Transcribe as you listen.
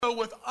so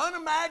with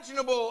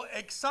unimaginable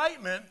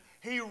excitement,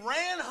 he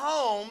ran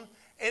home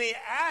and he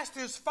asked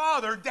his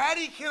father,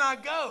 "Daddy, can I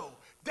go?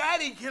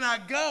 Daddy, can I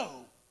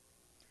go?"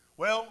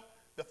 Well,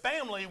 the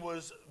family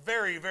was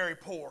very, very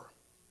poor.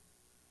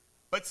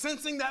 But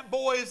sensing that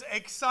boy's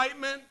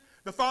excitement,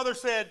 the father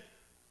said,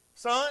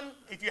 "Son,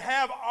 if you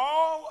have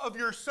all of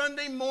your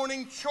Sunday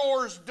morning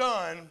chores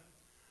done,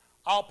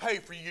 I'll pay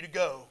for you to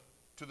go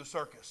to the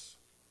circus."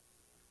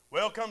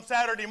 Well, come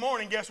Saturday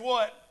morning, guess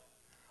what?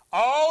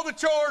 All the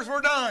chores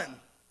were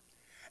done.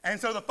 And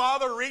so the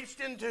father reached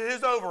into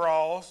his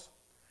overalls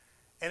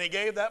and he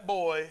gave that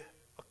boy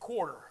a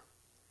quarter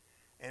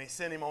and he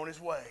sent him on his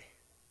way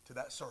to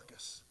that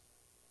circus.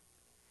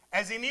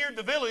 As he neared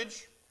the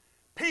village,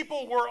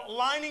 people were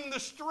lining the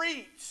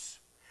streets.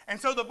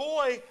 And so the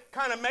boy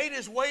kind of made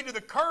his way to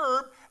the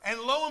curb, and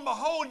lo and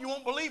behold, you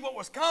won't believe what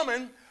was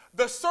coming.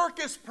 The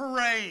circus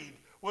parade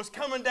was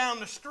coming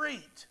down the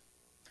street.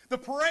 The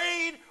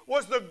parade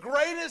was the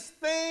greatest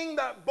thing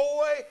that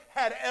boy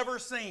had ever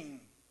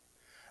seen.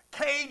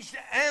 Caged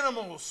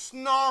animals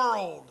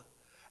snarled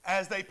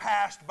as they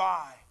passed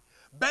by.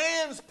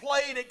 Bands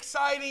played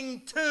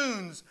exciting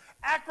tunes.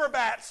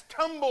 Acrobats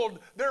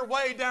tumbled their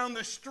way down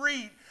the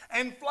street,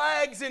 and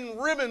flags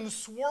and ribbons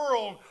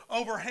swirled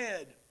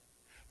overhead.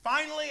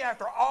 Finally,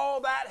 after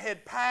all that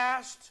had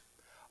passed,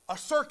 a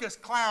circus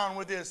clown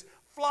with his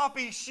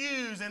floppy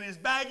shoes and his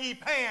baggy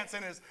pants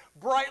and his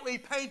brightly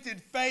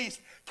painted face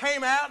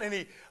came out, and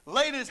he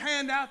laid his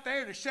hand out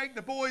there to shake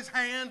the boy's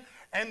hand,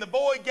 and the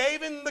boy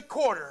gave him the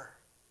quarter.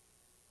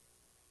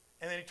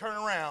 And then he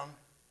turned around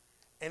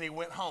and he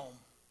went home.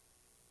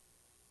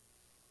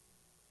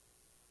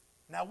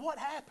 Now what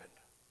happened?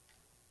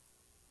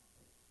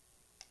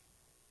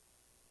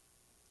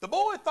 The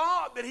boy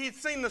thought that he'd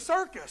seen the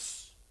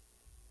circus,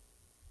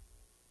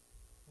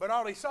 but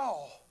all he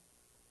saw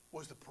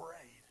was the parade.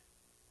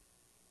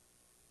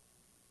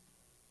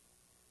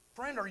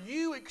 Friend, are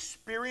you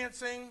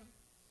experiencing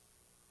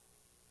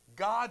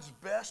God's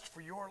best for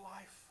your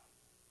life?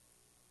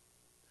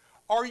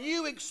 Are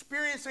you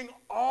experiencing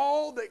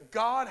all that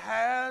God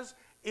has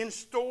in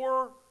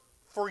store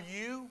for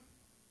you?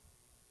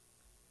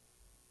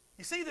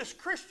 You see, this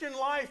Christian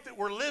life that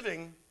we're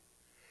living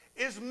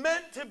is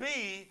meant to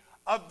be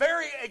a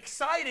very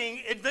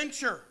exciting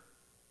adventure.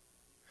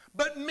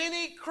 But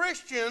many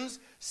Christians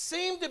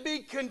seem to be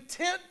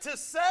content to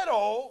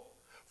settle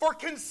for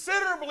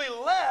considerably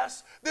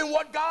less than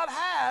what God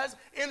has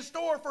in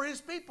store for His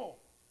people.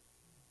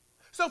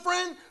 So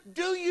friend,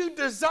 do you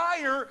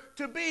desire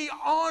to be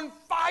on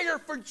fire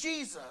for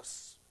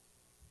Jesus?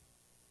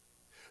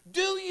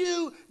 Do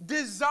you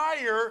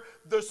desire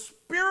the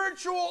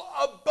spiritual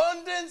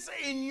abundance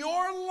in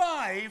your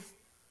life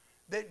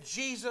that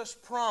Jesus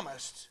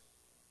promised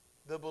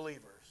the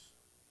believers?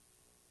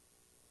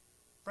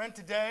 Friend,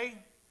 today,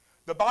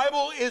 the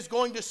Bible is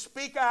going to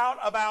speak out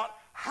about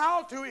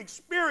how to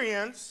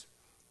experience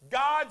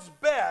God's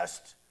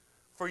best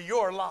for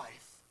your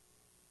life.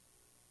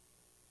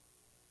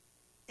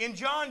 In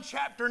John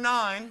chapter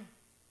 9,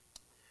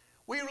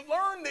 we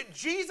learn that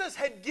Jesus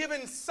had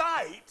given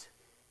sight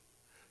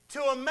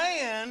to a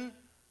man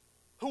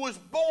who was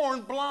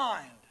born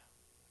blind.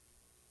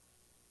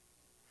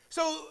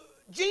 So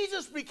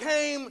Jesus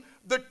became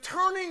the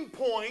turning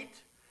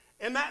point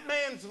in that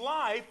man's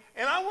life,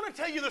 and I want to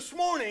tell you this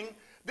morning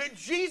that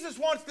Jesus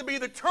wants to be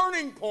the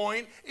turning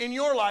point in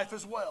your life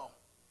as well.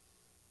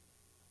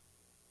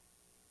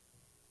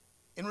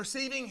 In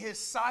receiving his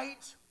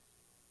sight,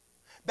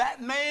 that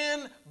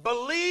man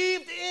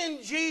believed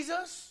in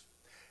Jesus.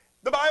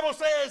 The Bible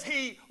says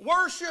he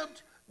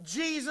worshiped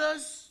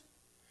Jesus,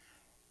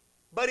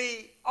 but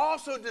he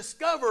also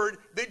discovered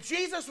that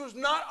Jesus was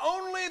not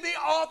only the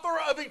author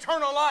of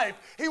eternal life,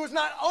 he was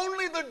not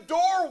only the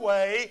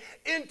doorway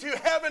into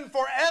heaven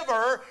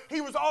forever,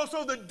 he was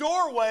also the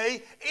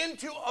doorway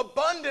into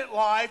abundant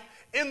life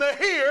in the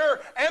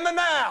here and the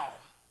now.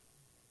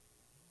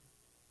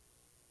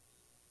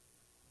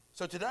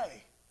 So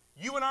today,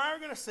 you and I are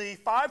going to see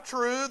 5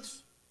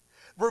 truths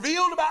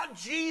revealed about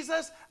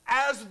Jesus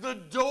as the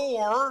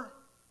door,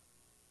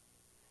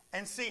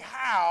 and see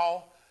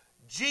how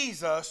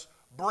Jesus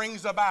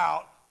brings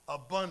about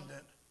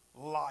abundant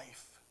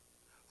life.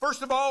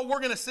 First of all, we're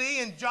going to see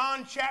in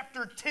John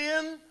chapter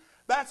 10,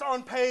 that's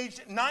on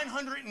page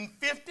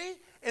 950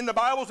 in the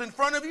Bibles in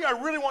front of you. I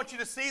really want you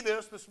to see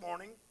this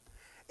morning.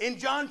 In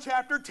John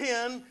chapter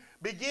 10,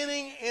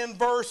 beginning in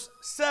verse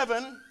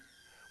 7,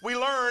 we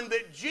learn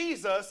that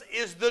Jesus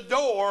is the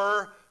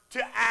door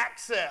to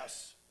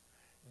access.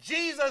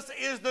 Jesus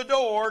is the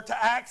door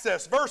to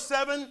access. Verse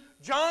 7,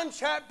 John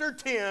chapter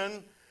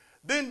 10,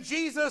 then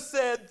Jesus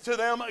said to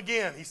them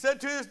again, he said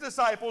to his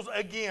disciples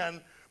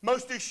again,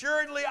 most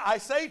assuredly I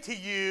say to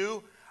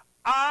you,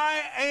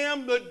 I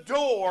am the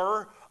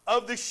door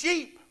of the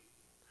sheep.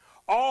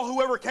 All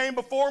whoever came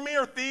before me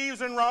are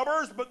thieves and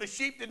robbers, but the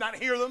sheep did not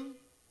hear them.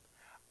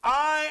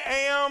 I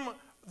am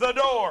the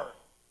door.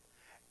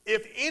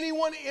 If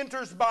anyone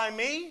enters by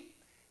me,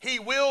 he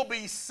will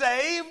be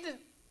saved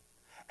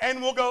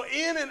and will go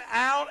in and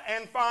out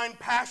and find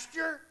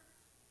pasture.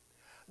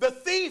 The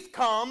thief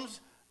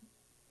comes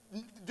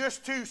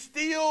just to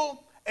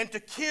steal and to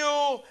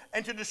kill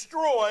and to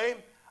destroy.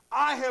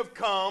 I have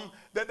come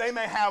that they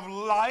may have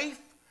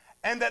life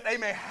and that they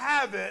may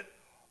have it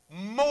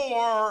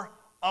more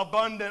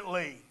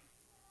abundantly.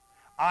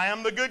 I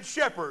am the good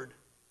shepherd.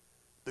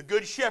 The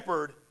good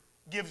shepherd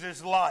gives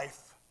his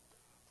life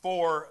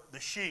for the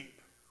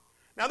sheep.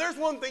 Now there's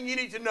one thing you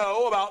need to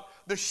know about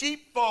the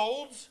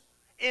sheepfolds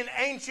in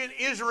ancient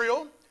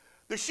Israel.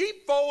 The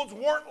sheepfolds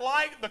weren't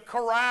like the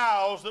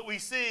corrals that we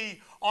see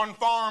on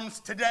farms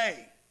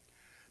today.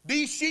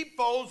 These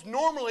sheepfolds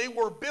normally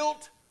were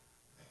built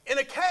in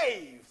a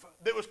cave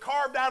that was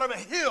carved out of a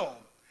hill.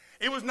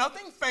 It was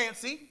nothing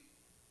fancy.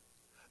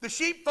 The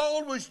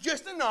sheepfold was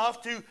just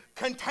enough to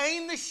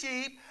contain the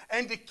sheep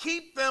and to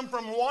keep them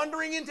from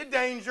wandering into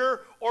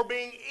danger or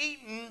being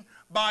eaten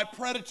by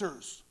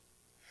predators.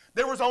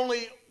 There was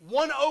only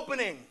one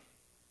opening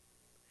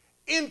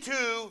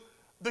into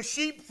the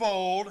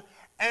sheepfold,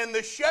 and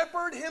the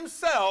shepherd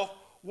himself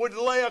would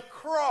lay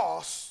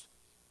across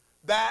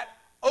that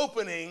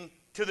opening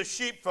to the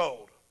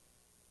sheepfold.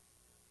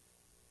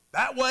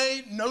 That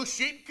way, no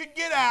sheep could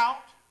get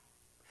out,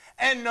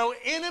 and no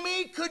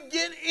enemy could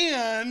get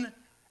in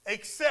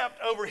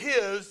except over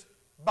his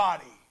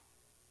body.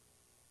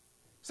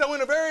 So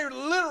in a very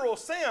literal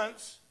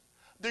sense,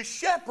 the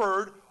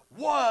shepherd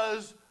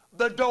was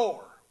the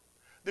door.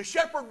 The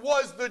shepherd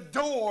was the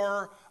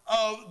door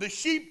of the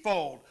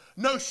sheepfold.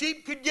 No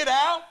sheep could get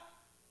out,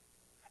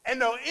 and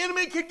no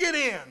enemy could get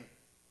in.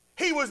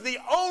 He was the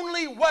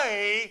only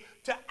way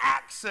to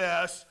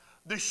access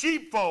the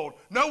sheepfold.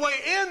 No way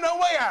in, no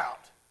way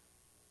out,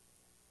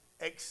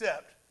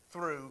 except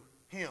through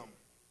him.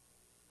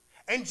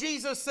 And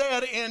Jesus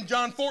said in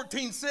John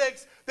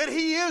 14:6 that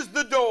he is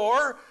the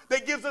door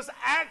that gives us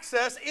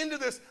access into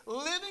this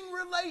living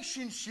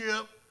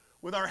relationship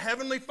with our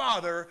Heavenly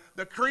Father,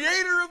 the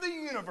creator of the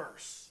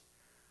universe,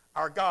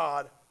 our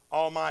God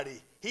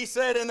Almighty. He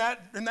said in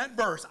that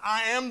verse,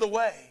 I am the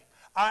way,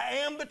 I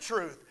am the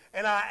truth,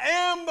 and I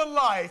am the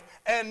life,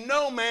 and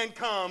no man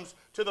comes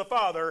to the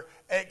Father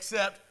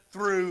except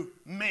through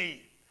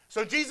me.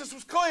 So Jesus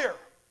was clear.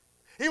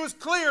 He was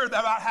clear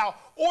about how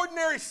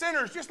ordinary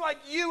sinners, just like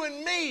you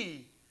and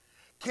me,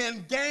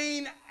 can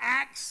gain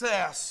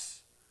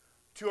access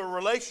to a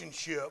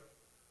relationship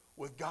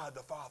with God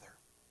the Father.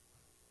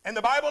 And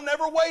the Bible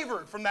never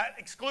wavered from that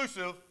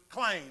exclusive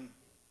claim.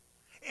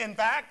 In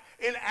fact,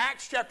 in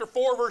Acts chapter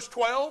 4, verse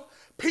 12,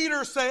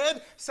 Peter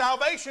said,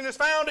 salvation is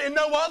found in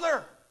no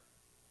other.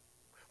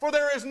 For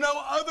there is no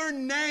other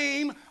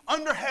name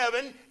under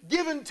heaven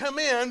given to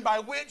men by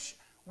which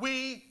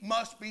we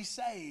must be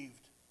saved.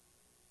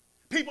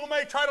 People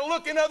may try to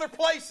look in other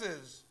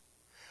places.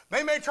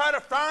 They may try to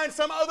find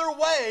some other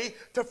way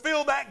to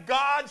fill that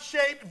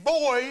God-shaped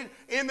void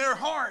in their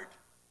heart.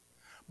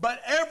 But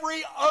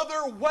every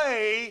other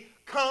way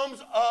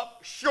comes up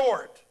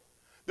short.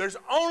 There's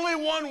only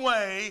one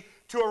way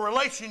to a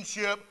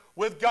relationship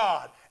with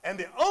God. And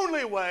the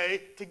only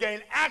way to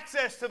gain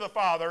access to the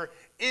Father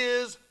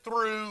is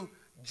through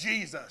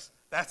Jesus.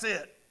 That's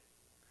it.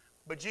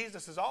 But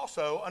Jesus is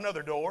also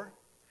another door.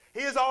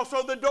 He is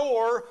also the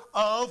door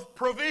of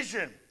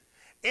provision.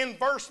 In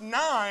verse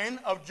 9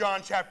 of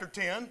John chapter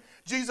 10,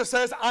 Jesus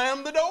says, I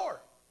am the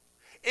door.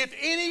 If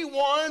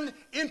anyone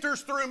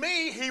enters through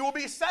me, he will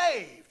be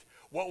saved.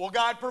 What will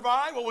God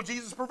provide? What will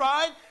Jesus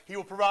provide? He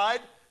will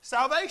provide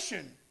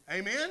salvation.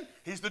 Amen?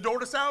 He's the door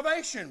to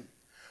salvation.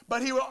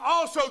 But he will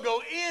also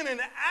go in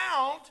and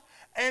out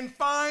and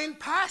find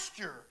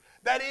pasture.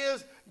 That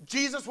is,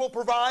 Jesus will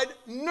provide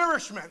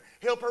nourishment.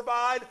 He'll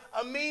provide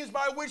a means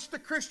by which the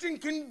Christian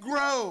can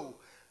grow.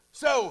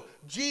 So,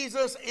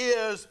 Jesus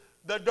is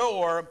the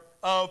door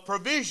of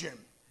provision.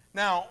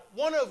 Now,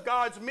 one of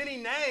God's many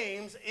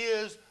names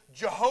is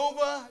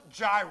Jehovah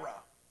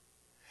Jireh.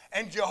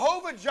 And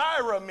Jehovah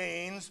Jireh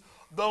means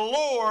the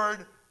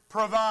Lord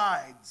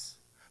provides.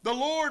 The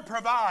Lord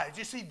provides.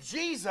 You see,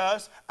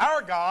 Jesus,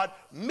 our God,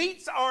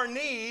 meets our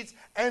needs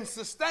and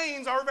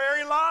sustains our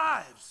very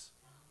lives.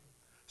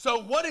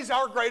 So what is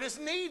our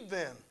greatest need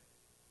then?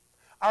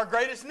 Our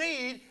greatest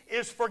need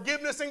is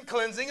forgiveness and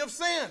cleansing of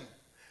sin.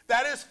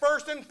 That is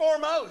first and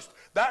foremost.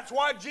 That's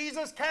why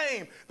Jesus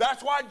came.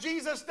 That's why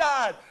Jesus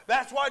died.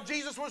 That's why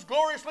Jesus was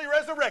gloriously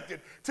resurrected,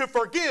 to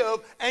forgive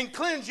and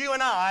cleanse you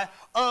and I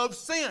of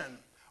sin.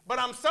 But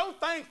I'm so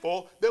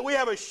thankful that we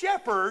have a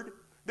shepherd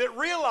that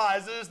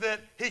realizes that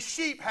his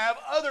sheep have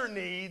other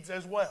needs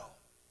as well.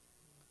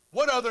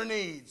 What other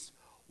needs?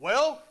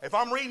 Well, if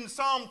I'm reading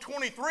Psalm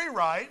 23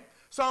 right,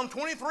 Psalm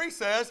 23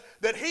 says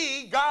that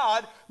he,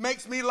 God,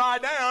 makes me lie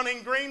down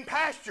in green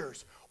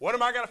pastures. What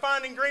am I going to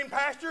find in green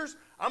pastures?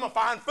 I'm going to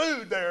find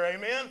food there,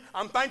 amen.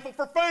 I'm thankful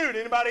for food.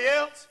 Anybody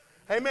else?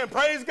 Amen.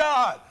 Praise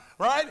God,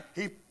 right?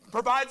 He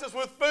provides us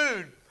with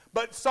food.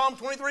 But Psalm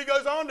 23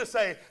 goes on to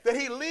say that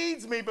he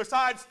leads me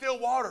beside still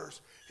waters.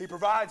 He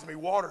provides me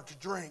water to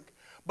drink.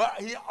 But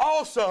he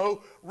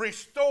also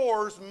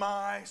restores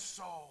my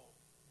soul.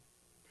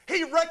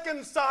 He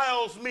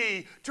reconciles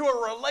me to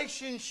a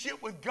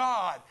relationship with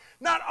God.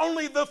 Not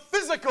only the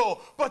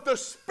physical, but the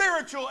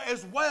spiritual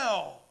as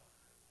well.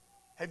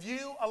 Have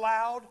you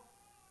allowed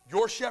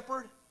your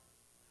shepherd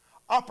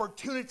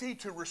opportunity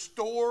to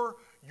restore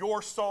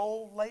your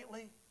soul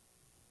lately?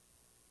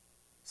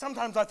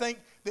 Sometimes I think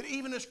that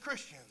even as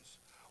Christians,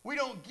 we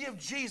don't give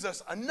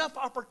Jesus enough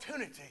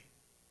opportunity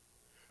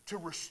to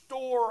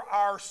restore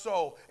our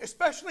soul,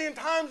 especially in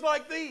times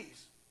like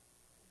these.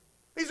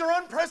 These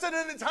are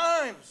unprecedented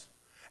times.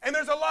 And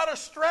there's a lot of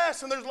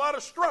stress and there's a lot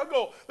of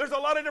struggle. There's a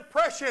lot of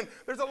depression.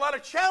 There's a lot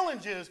of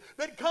challenges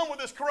that come with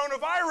this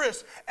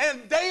coronavirus.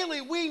 And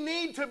daily we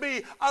need to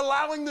be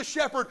allowing the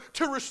shepherd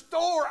to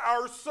restore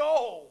our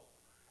soul.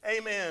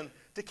 Amen.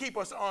 To keep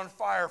us on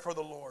fire for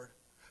the Lord.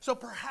 So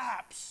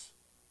perhaps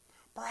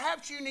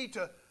you need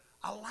to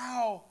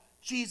allow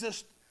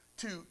Jesus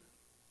to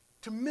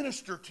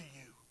minister to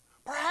you.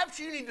 Perhaps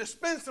you need to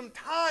spend some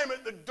time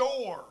at the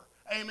door.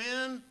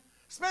 Amen.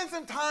 Spend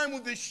some time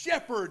with the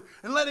shepherd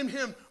and let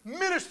him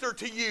minister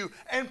to you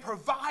and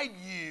provide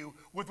you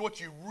with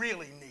what you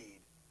really need.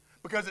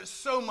 Because it's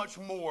so much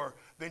more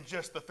than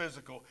just the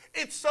physical.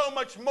 It's so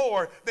much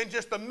more than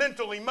just the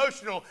mental,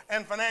 emotional,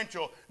 and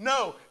financial.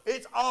 No,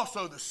 it's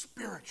also the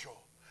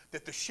spiritual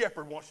that the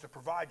shepherd wants to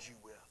provide you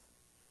with.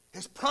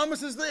 His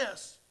promise is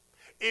this: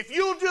 if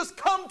you'll just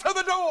come to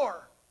the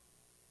door,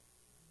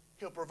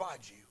 he'll provide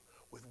you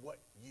with what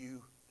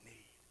you need.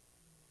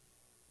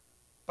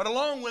 But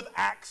along with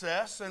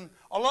access and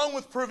along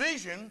with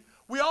provision,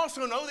 we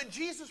also know that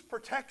Jesus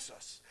protects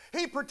us.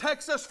 He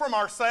protects us from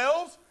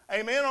ourselves.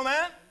 Amen on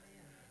that?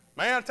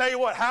 Man, I tell you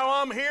what, how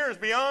I'm here is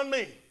beyond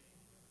me.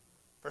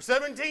 For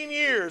 17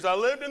 years, I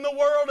lived in the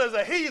world as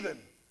a heathen.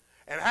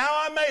 And how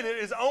I made it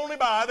is only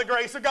by the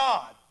grace of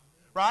God.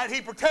 Right?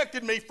 He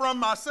protected me from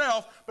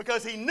myself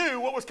because he knew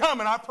what was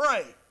coming, I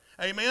pray.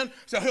 Amen?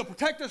 So he'll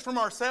protect us from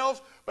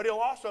ourselves, but he'll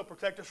also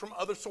protect us from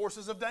other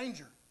sources of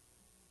danger.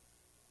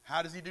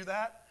 How does he do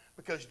that?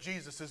 Because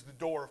Jesus is the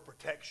door of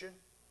protection.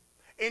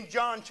 In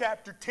John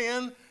chapter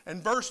 10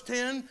 and verse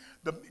 10,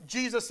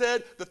 Jesus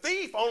said, the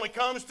thief only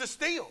comes to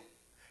steal.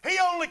 He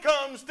only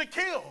comes to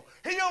kill.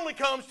 He only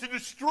comes to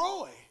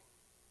destroy.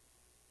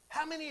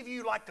 How many of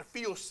you like to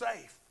feel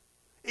safe,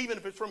 even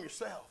if it's from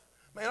yourself?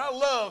 Man, I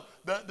love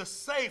the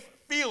safe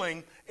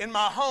feeling in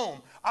my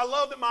home. I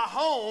love that my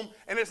home,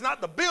 and it's not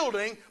the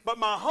building, but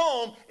my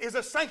home is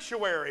a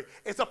sanctuary.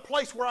 It's a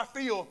place where I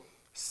feel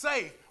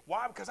safe.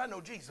 Why? Because I know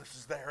Jesus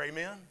is there,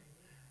 amen?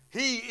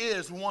 He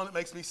is the one that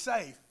makes me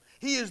safe.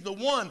 He is the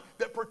one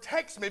that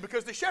protects me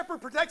because the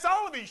shepherd protects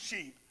all of these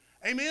sheep,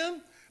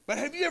 amen? But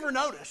have you ever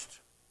noticed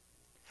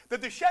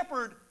that the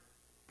shepherd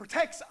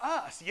protects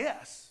us?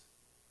 Yes.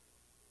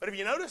 But have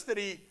you noticed that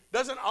he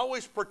doesn't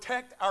always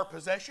protect our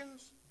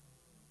possessions?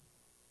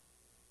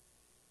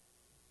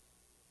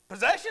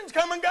 Possessions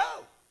come and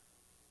go.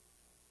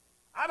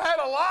 I've had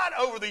a lot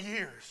over the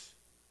years.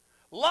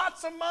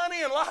 Lots of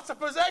money and lots of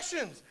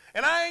possessions.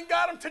 And I ain't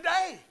got them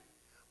today.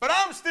 But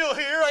I'm still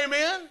here,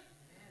 amen?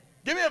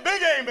 Give me a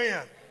big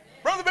amen.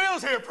 Brother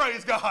Bill's here,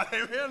 praise God,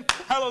 amen?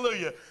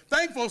 Hallelujah.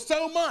 Thankful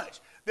so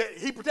much that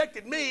he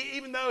protected me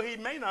even though he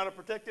may not have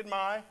protected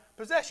my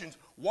possessions.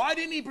 Why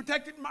didn't he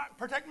protect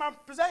my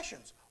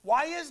possessions?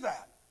 Why is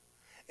that?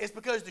 It's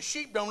because the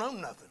sheep don't own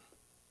nothing.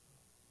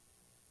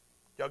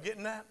 Y'all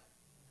getting that?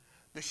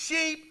 The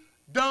sheep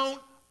don't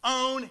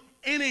own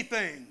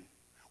anything.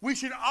 We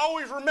should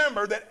always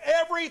remember that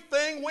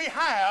everything we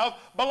have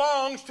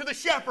belongs to the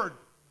shepherd.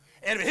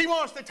 And if he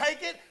wants to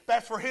take it,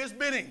 that's for his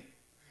bidding.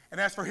 And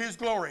that's for his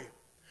glory.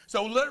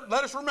 So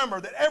let us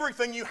remember that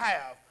everything you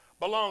have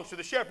belongs to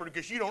the shepherd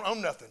because you don't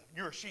own nothing.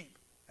 You're a sheep.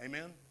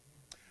 Amen?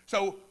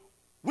 So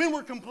when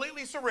we're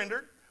completely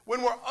surrendered,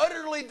 when we're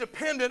utterly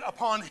dependent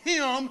upon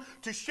him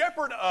to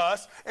shepherd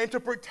us and to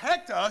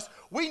protect us,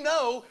 we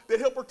know that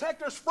he'll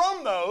protect us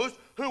from those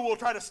who will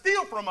try to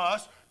steal from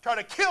us, try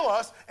to kill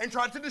us, and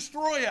try to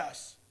destroy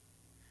us.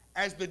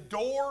 As the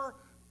door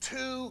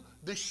to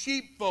the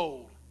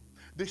sheepfold,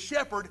 the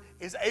shepherd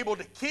is able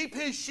to keep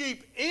his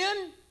sheep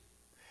in,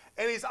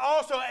 and he's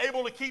also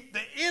able to keep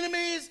the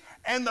enemies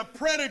and the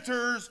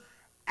predators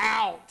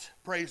out.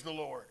 Praise the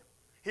Lord.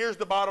 Here's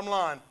the bottom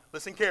line.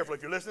 Listen carefully.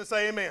 If you're listening,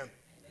 say amen.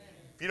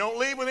 If you don't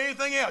leave with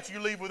anything else, you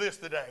leave with this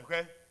today,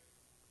 okay?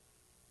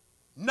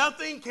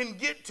 Nothing can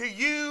get to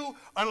you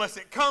unless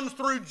it comes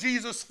through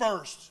Jesus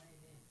first.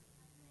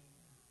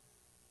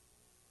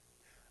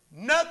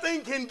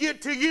 Nothing can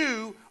get to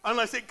you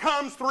unless it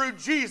comes through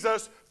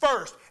Jesus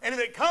first. And if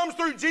it comes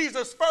through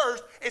Jesus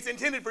first, it's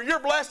intended for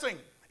your blessing,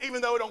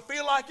 even though it don't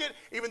feel like it,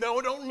 even though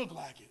it don't look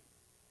like it.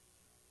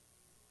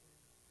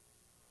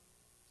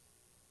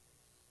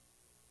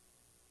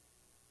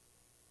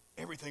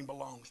 Everything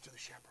belongs to the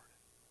shepherd.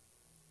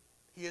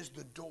 He is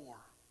the door.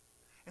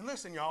 And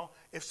listen, y'all,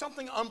 if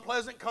something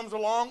unpleasant comes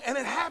along, and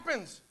it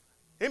happens.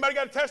 Anybody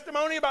got a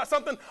testimony about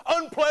something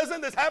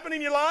unpleasant that's happened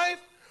in your life?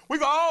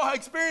 We've all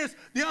experienced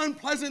the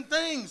unpleasant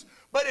things.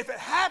 But if it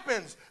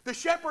happens, the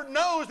shepherd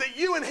knows that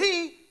you and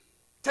he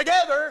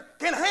together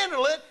can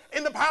handle it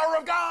in the power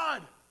of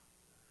God.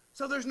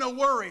 So there's no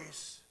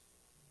worries.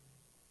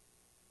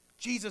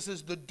 Jesus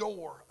is the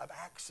door of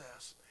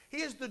access. He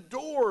is the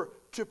door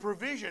to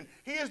provision.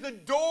 He is the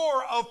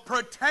door of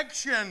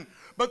protection.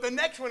 But the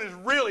next one is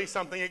really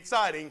something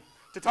exciting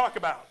to talk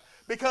about,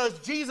 because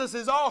Jesus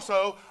is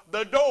also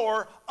the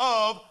door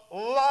of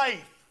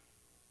life.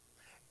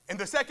 In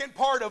the second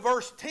part of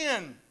verse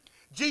 10,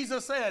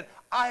 Jesus said,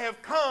 I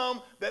have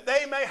come that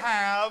they may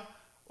have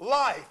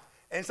life.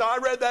 And so I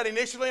read that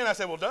initially and I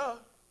said, well, duh.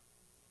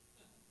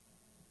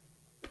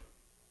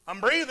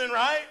 I'm breathing,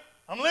 right?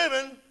 I'm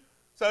living.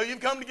 So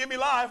you've come to give me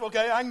life.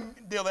 Okay, I can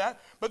deal with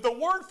that. But the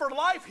word for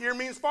life here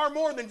means far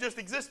more than just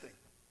existing.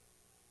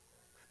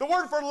 The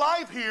word for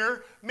life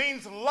here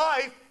means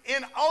life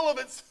in all of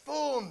its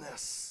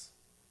fullness.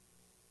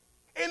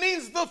 It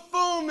means the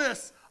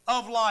fullness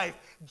of life.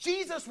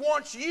 Jesus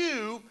wants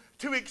you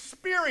to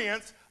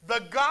experience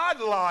the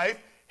God life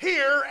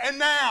here and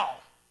now.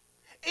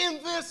 In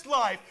this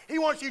life, he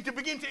wants you to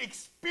begin to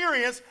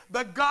experience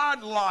the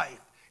God life.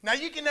 Now,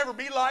 you can never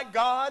be like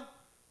God.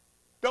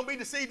 Don't be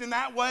deceived in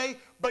that way.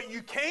 But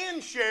you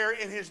can share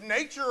in his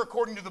nature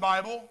according to the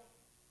Bible.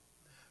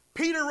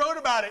 Peter wrote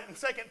about it in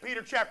 2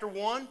 Peter chapter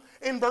 1.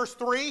 In verse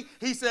 3,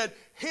 he said,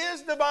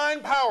 his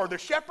divine power, the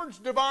shepherd's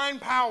divine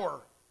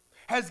power,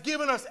 has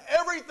given us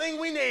everything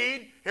we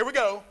need, here we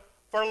go,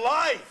 for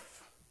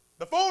life,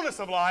 the fullness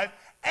of life,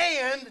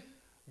 and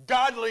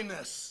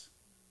godliness.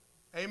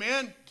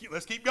 Amen?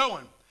 Let's keep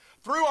going.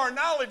 Through our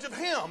knowledge of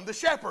him, the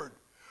shepherd,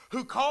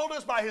 who called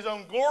us by his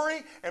own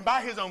glory and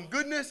by his own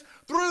goodness.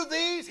 Through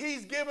these,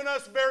 he's given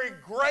us very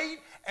great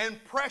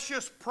and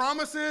precious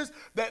promises,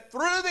 that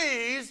through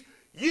these,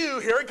 you,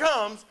 here it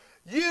comes,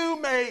 you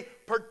may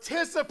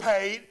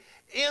participate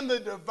in the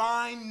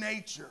divine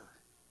nature.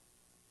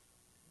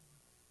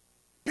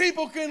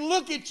 People can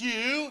look at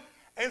you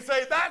and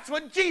say, that's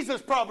what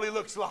Jesus probably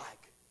looks like.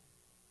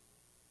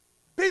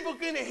 People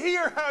can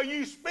hear how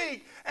you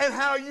speak and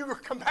how you are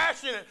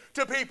compassionate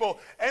to people,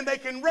 and they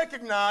can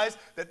recognize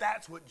that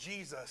that's what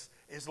Jesus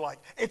is like.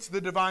 It's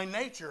the divine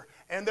nature,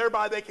 and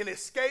thereby they can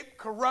escape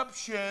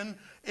corruption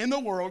in the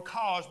world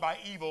caused by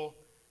evil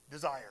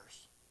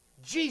desires.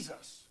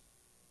 Jesus,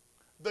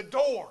 the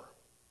door,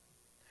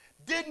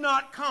 did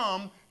not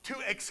come to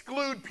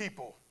exclude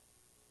people.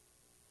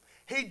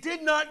 He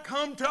did not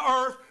come to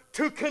earth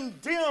to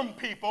condemn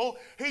people.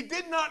 He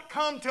did not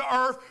come to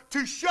earth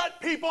to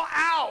shut people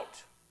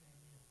out.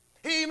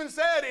 He even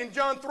said in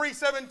John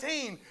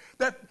 3:17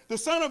 that the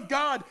Son of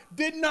God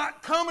did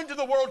not come into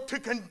the world to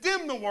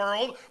condemn the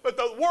world, but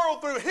the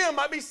world through him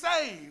might be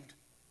saved.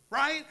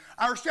 Right?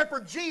 Our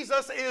shepherd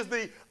Jesus is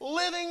the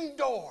living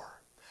door.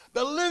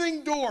 The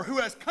living door who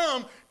has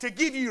come to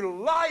give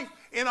you life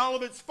in all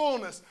of its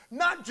fullness.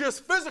 Not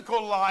just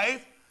physical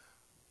life,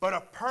 but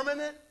a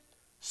permanent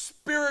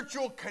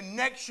spiritual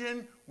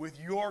connection with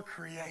your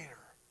Creator.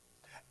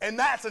 And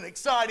that's an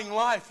exciting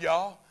life,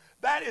 y'all.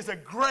 That is a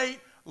great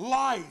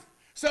life.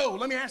 So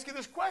let me ask you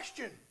this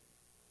question.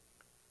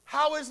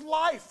 How is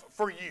life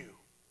for you?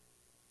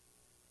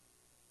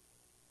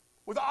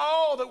 With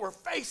all that we're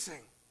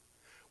facing,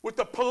 with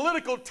the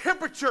political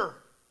temperature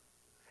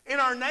in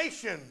our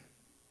nation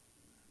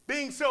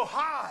being so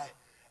high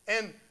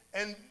and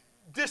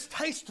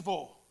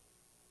distasteful,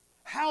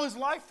 how is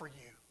life for you?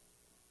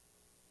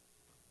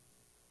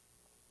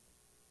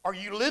 Are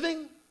you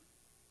living?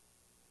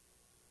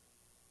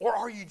 Or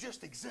are you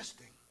just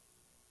existing?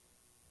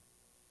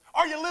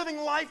 Are you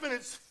living life in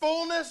its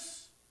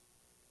fullness?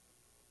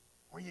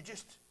 Or are you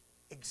just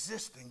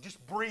existing,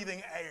 just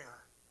breathing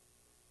air?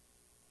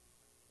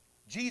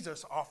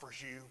 Jesus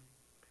offers you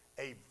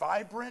a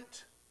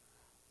vibrant,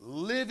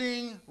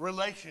 living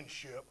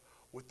relationship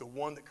with the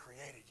one that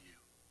created you.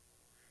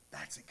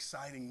 That's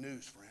exciting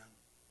news, friend.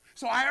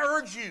 So I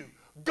urge you,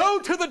 go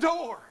to the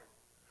door.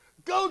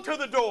 Go to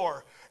the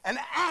door and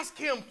ask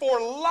him for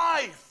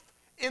life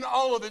in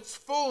all of its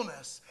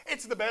fullness.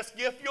 It's the best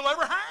gift you'll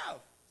ever have.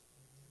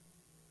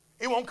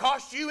 It won't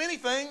cost you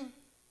anything,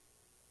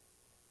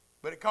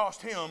 but it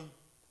cost him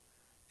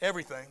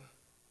everything.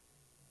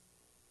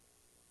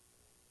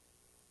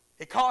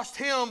 It cost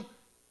him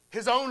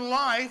his own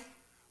life,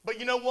 but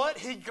you know what?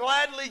 He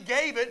gladly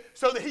gave it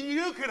so that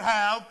you could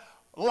have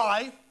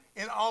life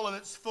in all of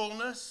its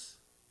fullness.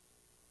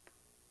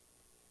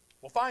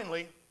 Well,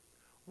 finally,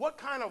 what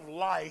kind of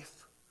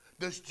life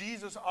does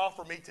Jesus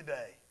offer me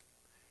today?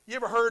 You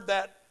ever heard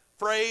that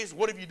phrase,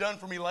 what have you done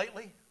for me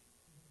lately?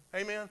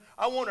 Amen.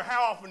 I wonder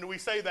how often do we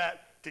say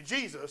that to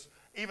Jesus,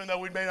 even though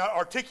we may not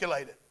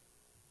articulate it.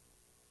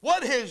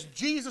 What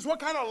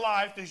kind of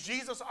life does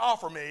Jesus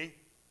offer me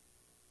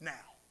now,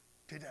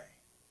 today?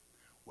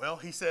 Well,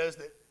 he says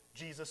that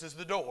Jesus is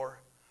the door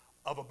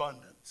of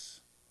abundance.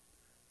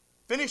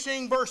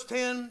 Finishing verse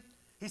 10,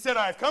 he said,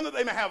 I have come that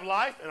they may have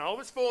life in all of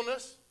its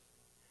fullness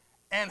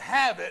and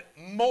have it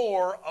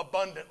more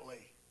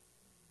abundantly.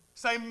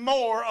 Say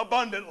more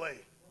abundantly.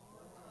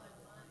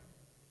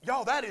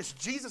 Y'all, that is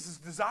Jesus'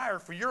 desire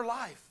for your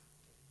life.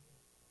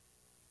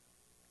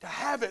 To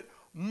have it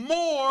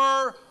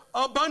more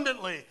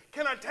abundantly.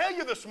 Can I tell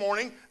you this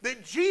morning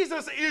that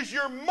Jesus is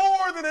your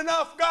more than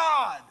enough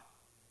God?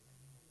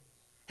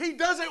 He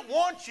doesn't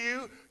want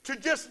you to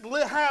just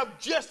have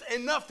just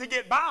enough to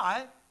get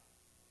by.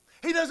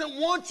 He doesn't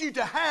want you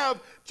to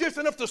have just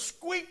enough to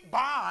squeak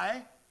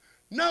by.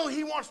 No,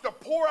 he wants to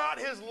pour out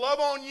his love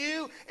on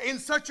you in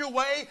such a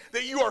way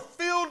that you are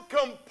filled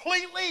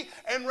completely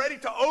and ready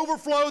to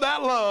overflow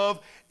that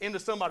love into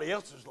somebody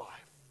else's life.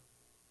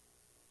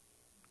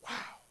 Wow.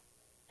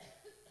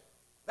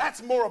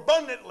 That's more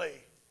abundantly.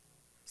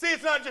 See,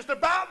 it's not just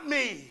about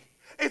me.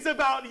 It's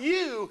about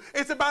you.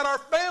 It's about our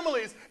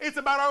families. It's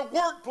about our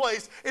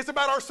workplace. It's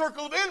about our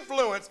circle of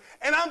influence.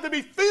 And I'm to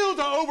be filled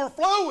to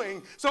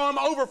overflowing, so I'm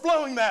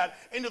overflowing that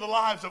into the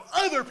lives of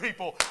other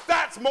people.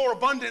 That's more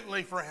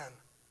abundantly, friend.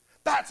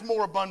 That's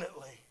more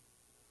abundantly.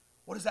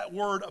 What does that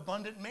word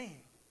abundant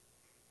mean?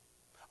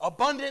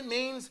 Abundant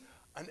means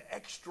an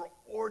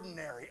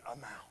extraordinary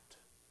amount.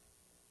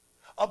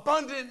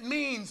 Abundant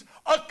means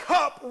a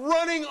cup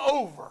running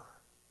over.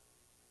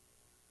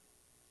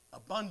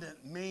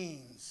 Abundant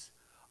means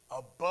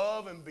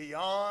above and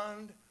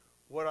beyond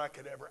what I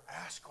could ever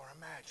ask or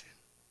imagine.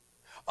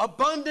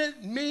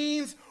 Abundant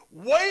means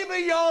way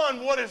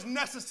beyond what is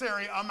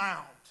necessary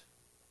amount.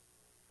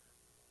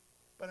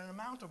 But an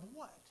amount of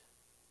what?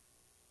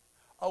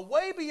 A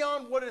way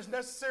beyond what is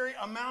necessary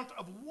amount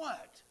of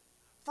what?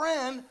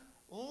 Friend,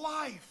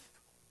 life.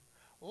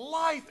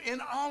 Life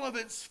in all of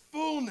its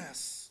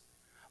fullness.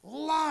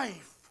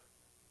 Life.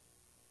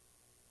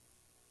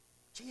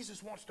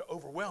 Jesus wants to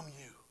overwhelm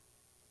you.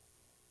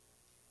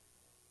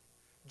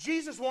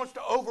 Jesus wants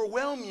to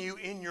overwhelm you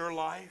in your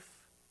life.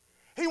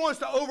 He wants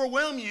to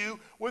overwhelm you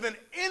with an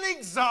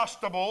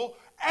inexhaustible,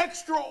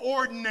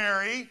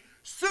 extraordinary,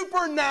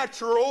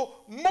 supernatural,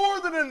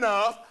 more than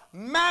enough,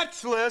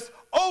 matchless,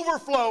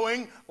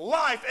 overflowing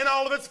life in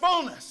all of its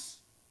fullness.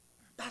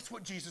 That's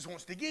what Jesus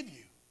wants to give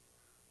you.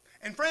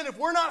 And friend, if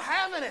we're not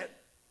having it,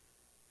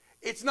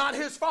 it's not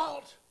his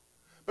fault.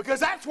 Because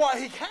that's why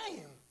he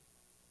came.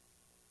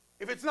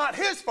 If it's not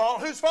his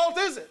fault, whose fault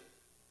is it?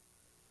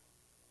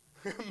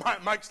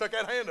 Mike stuck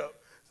that hand up.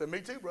 Said,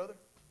 me too, brother.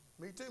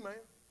 Me too, man.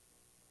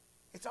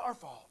 It's our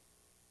fault.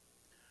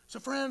 So,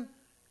 friend,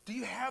 do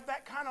you have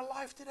that kind of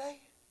life today?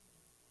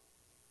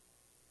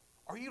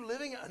 Are you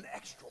living an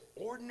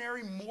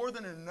extraordinary, more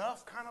than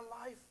enough kind of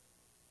life?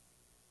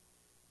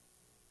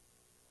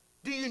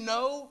 Do you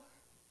know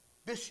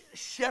this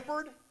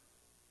shepherd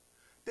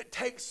that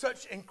takes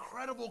such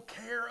incredible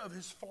care of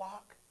his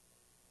flock?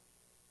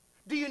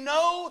 Do you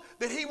know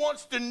that he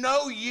wants to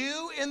know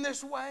you in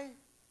this way?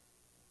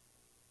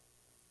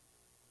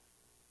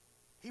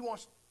 He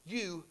wants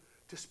you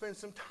to spend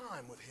some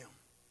time with him.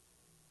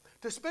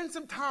 To spend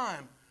some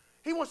time.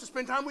 He wants to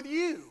spend time with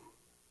you.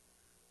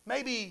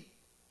 Maybe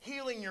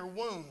healing your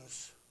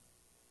wounds.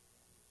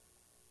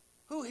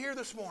 Who here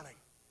this morning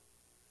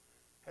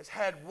has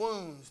had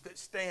wounds that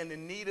stand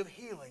in need of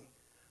healing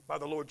by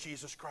the Lord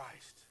Jesus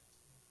Christ?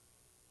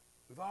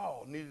 We've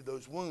all needed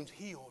those wounds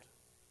healed.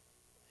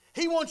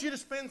 He wants you to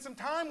spend some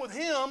time with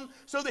him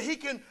so that he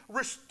can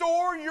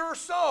restore your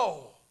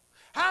soul.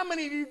 How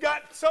many of you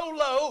got so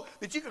low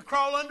that you could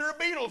crawl under a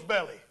beetle's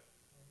belly?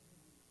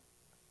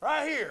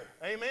 Right here.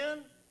 Amen?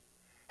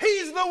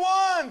 He's the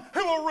one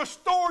who will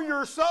restore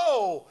your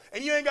soul.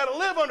 And you ain't got to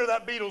live under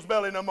that beetle's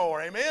belly no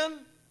more.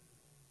 Amen?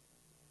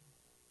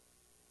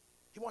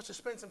 He wants to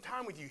spend some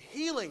time with you,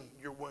 healing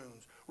your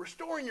wounds,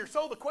 restoring your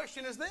soul. The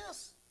question is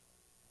this: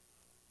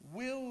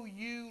 will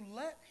you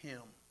let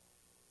him?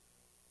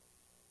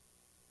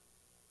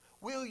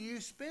 Will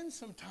you spend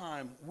some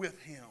time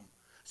with him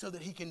so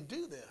that he can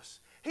do this?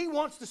 He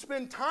wants to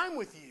spend time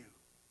with you.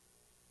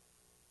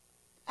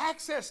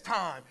 Access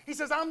time. He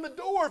says, I'm the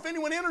door. If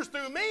anyone enters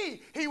through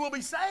me, he will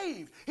be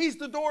saved. He's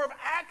the door of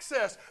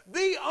access.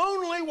 The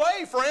only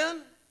way,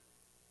 friend.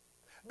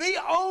 The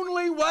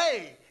only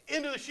way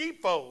into the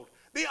sheepfold.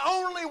 The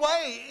only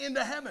way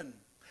into heaven.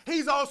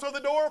 He's also the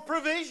door of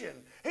provision.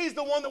 He's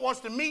the one that wants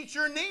to meet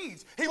your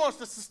needs. He wants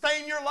to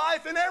sustain your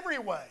life in every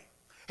way.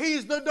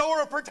 He's the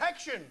door of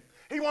protection.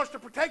 He wants to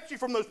protect you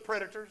from those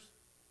predators.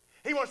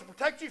 He wants to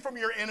protect you from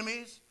your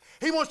enemies.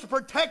 He wants to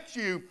protect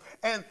you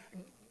and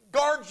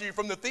guard you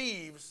from the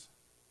thieves.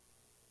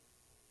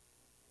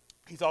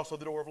 He's also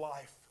the door of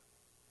life.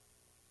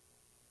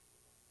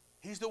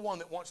 He's the one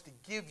that wants to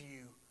give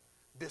you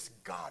this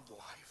God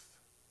life.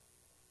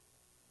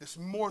 This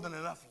more than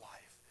enough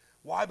life.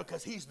 Why?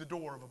 Because he's the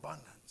door of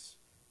abundance.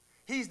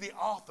 He's the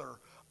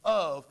author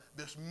of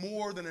this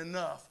more than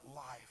enough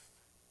life.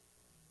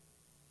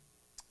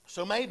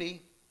 So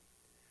maybe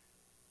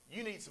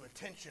you need some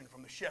attention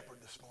from the shepherd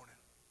this morning.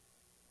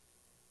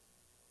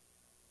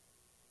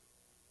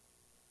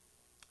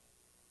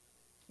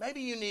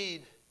 Maybe you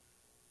need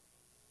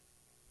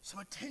some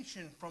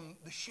attention from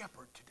the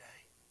shepherd today.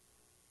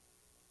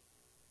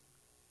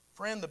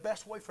 Friend, the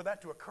best way for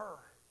that to occur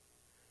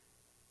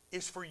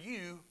is for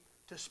you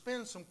to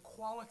spend some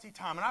quality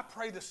time. And I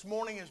pray this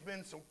morning has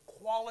been some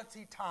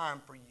quality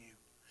time for you,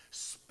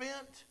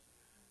 spent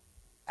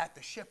at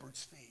the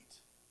shepherd's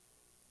feet.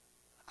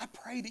 I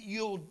pray that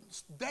you'll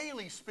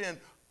daily spend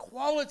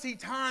quality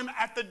time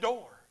at the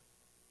door.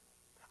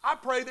 I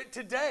pray that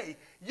today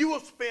you will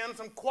spend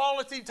some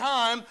quality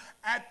time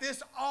at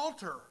this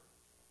altar.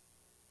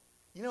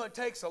 You know, it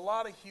takes a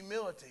lot of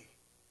humility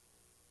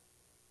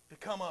to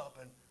come up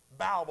and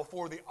bow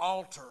before the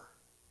altar,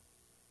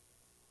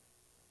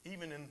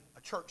 even in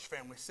a church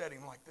family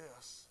setting like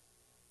this.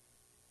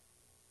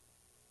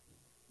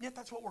 Yet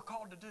that's what we're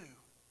called to do,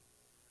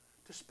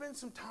 to spend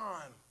some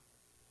time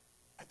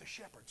at the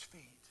shepherd's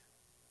feet.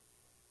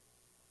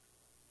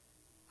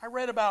 I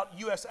read about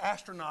U.S.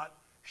 astronaut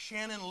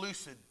Shannon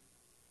Lucid,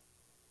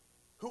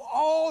 who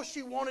all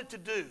she wanted to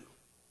do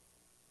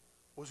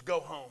was go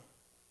home.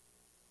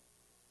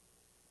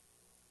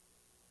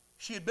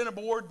 She had been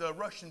aboard the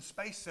Russian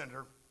Space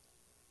Center,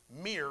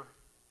 Mir,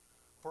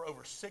 for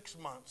over 6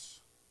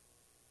 months.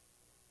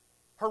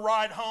 Her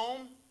ride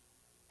home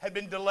had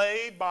been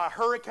delayed by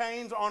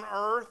hurricanes on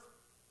Earth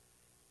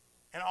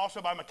and also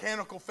by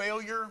mechanical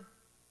failure.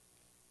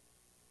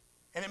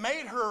 And it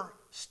made her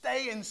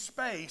stay in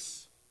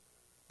space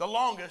the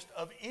longest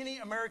of any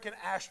American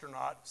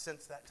astronaut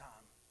since that time.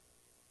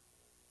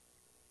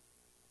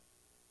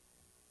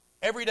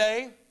 Every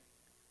day,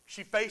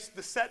 she faced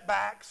the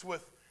setbacks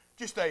with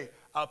just a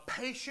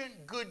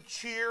patient, good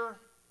cheer.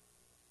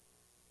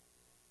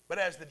 But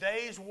as the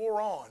days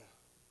wore on,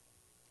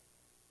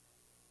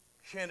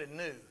 Shannon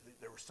knew that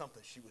there was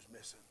something she was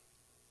missing.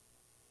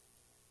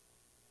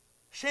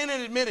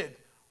 Shannon admitted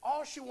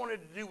all she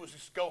wanted to do was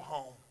just go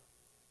home.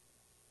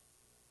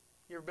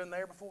 You ever been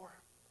there before?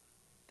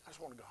 I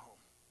just want to go home.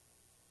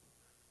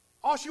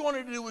 All she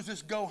wanted to do was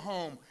just go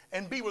home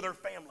and be with her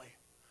family.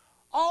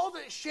 All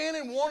that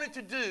Shannon wanted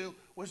to do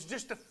was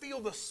just to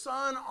feel the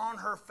sun on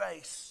her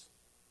face.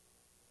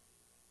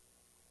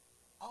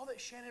 All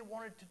that Shannon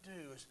wanted to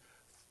do is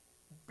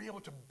be able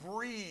to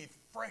breathe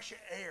fresh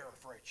air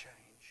for a change.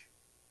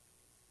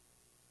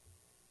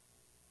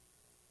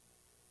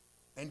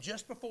 And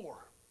just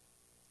before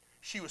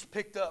she was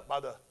picked up by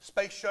the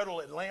space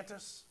shuttle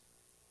Atlantis,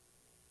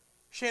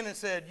 Shannon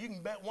said, "You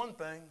can bet one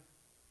thing.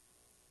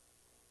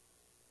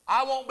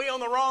 I won't be on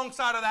the wrong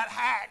side of that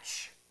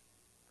hatch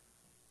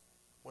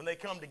when they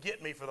come to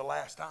get me for the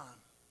last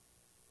time."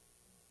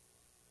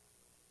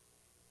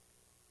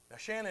 Now,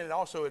 Shannon had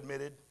also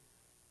admitted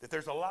that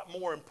there's a lot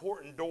more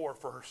important door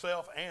for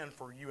herself and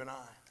for you and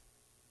I,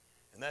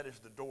 and that is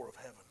the door of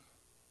heaven.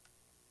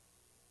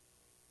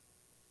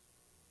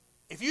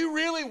 If you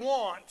really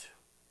want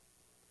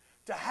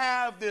to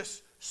have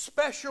this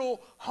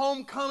special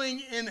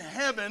homecoming in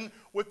heaven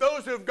with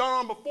those who have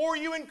gone on before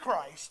you in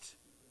Christ,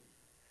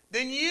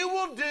 then you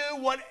will do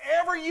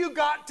whatever you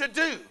got to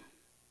do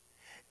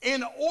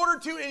in order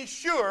to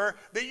ensure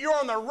that you're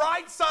on the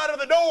right side of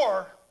the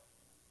door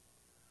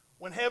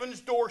when heaven's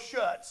door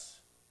shuts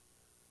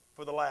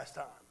for the last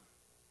time.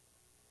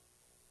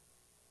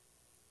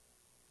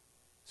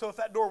 So if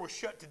that door was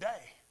shut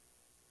today,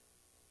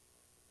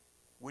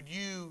 would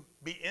you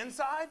be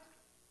inside?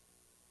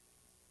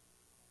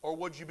 Or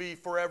would you be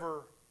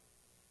forever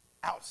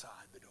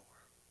outside the door?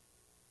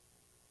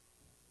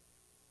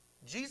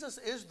 Jesus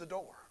is the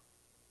door.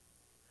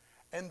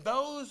 And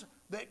those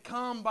that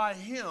come by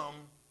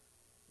him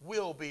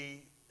will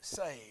be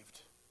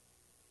saved.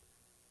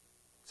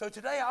 So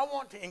today I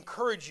want to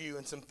encourage you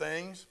in some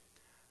things.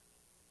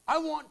 I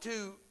want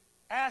to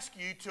ask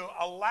you to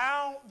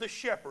allow the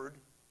shepherd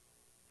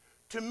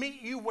to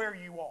meet you where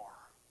you are.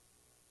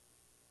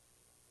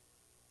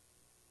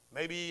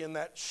 Maybe in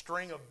that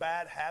string of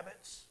bad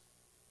habits.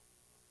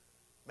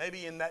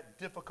 Maybe in that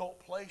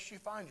difficult place you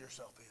find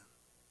yourself in.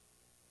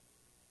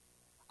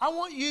 I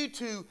want you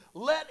to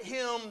let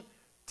him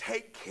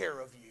take care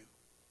of you.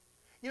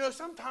 You know,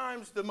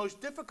 sometimes the most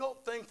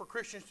difficult thing for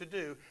Christians to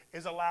do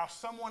is allow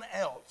someone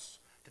else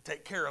to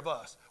take care of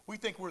us. We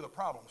think we're the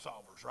problem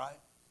solvers, right?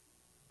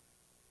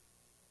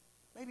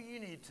 Maybe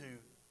you need to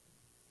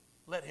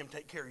let him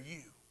take care of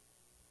you.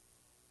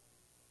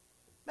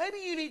 Maybe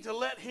you need to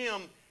let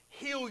him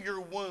heal your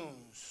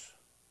wounds.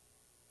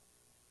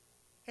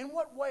 In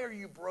what way are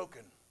you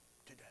broken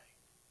today?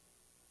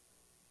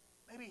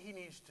 Maybe he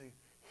needs to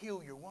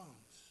heal your wounds.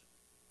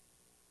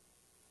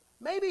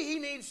 Maybe he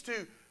needs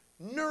to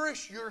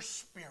nourish your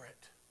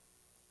spirit.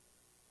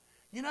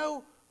 You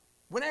know,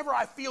 whenever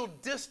I feel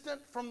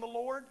distant from the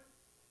Lord,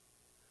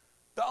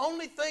 the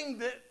only thing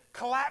that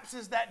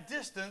collapses that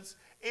distance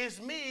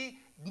is me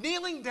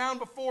kneeling down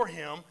before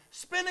him,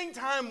 spending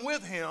time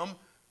with him,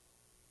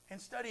 and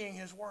studying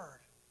his word.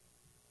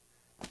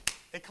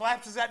 It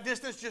collapses that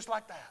distance just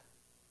like that.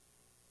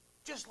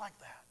 Just like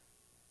that.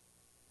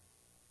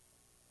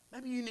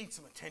 Maybe you need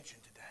some attention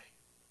today.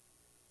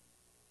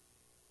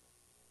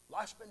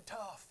 Life's been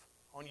tough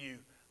on you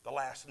the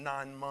last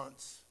 9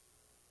 months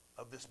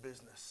of this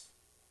business.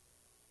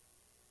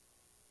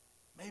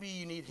 Maybe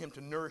you need him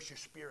to nourish your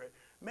spirit.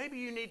 Maybe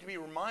you need to be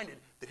reminded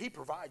that he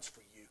provides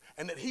for you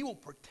and that he will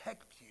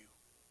protect you.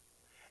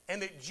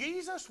 And that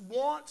Jesus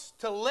wants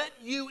to let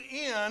you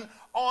in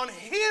on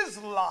his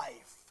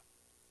life.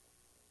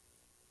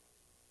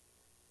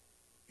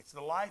 It's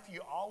the life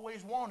you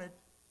always wanted,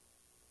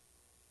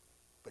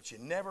 but you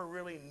never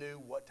really knew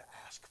what to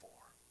ask for.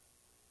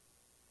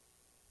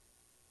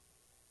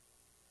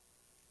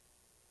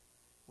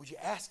 Would you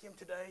ask him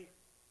today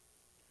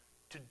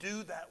to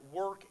do that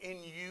work in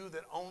you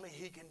that only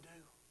he can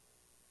do?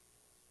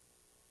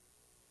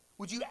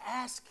 Would you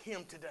ask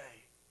him today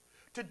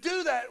to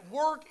do that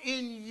work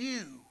in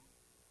you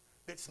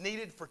that's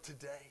needed for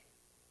today?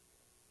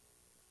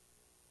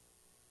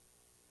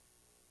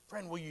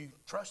 Friend, will you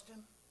trust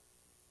him?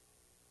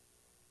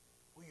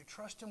 Will you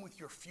trust him with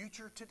your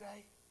future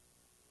today?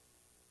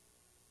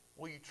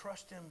 Will you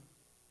trust him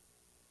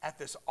at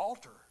this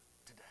altar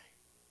today?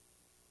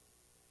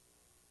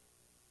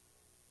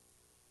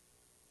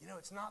 You know,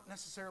 it's not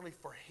necessarily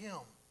for him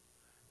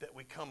that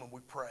we come and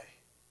we pray.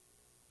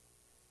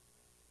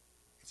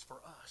 It's for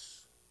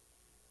us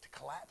to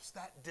collapse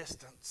that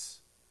distance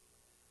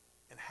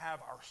and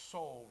have our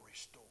soul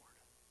restored.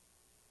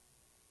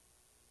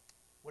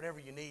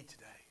 Whatever you need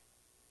today,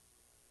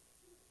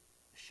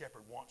 the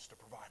shepherd wants to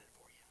provide it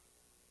for you.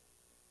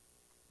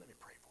 Let me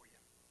pray for you.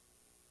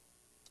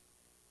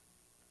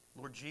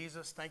 Lord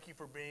Jesus, thank you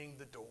for being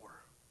the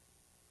door.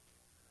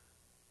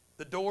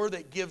 The door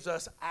that gives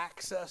us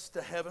access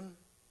to heaven.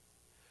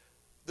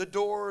 The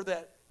door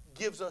that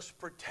gives us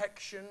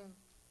protection.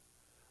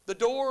 The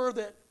door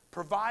that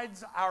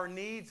provides our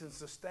needs and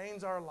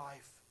sustains our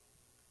life.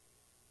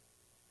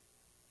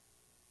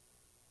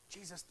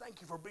 Jesus,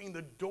 thank you for being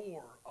the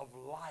door of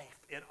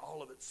life in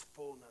all of its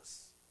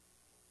fullness.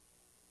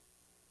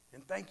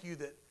 And thank you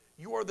that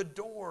you are the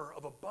door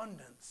of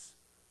abundance,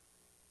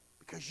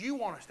 because you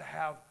want us to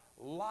have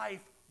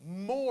life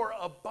more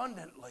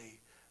abundantly.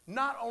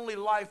 Not only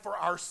life for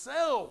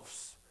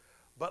ourselves,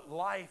 but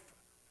life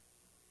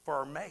for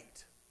our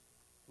mate,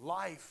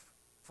 life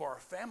for our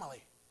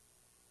family,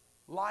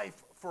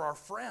 life for our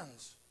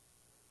friends,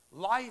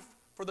 life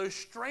for those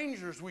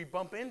strangers we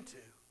bump into.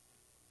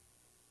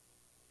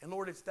 And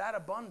Lord, it's that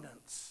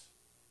abundance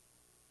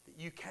that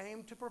you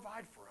came to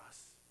provide for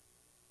us.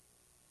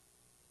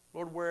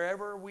 Lord,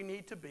 wherever we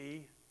need to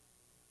be,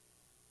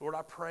 Lord,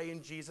 I pray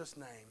in Jesus'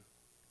 name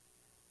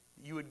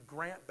that you would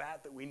grant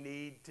that we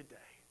need today.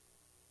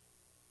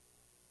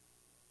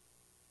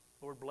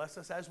 Lord, bless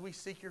us as we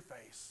seek your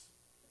face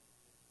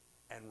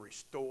and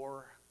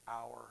restore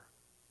our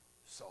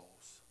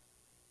souls.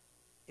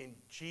 In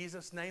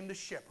Jesus' name, the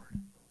shepherd,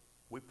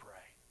 we pray.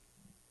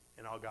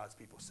 And all God's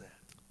people said,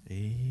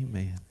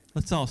 amen.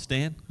 Let's all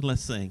stand.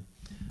 Let's sing.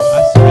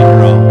 I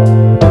surrender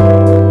all.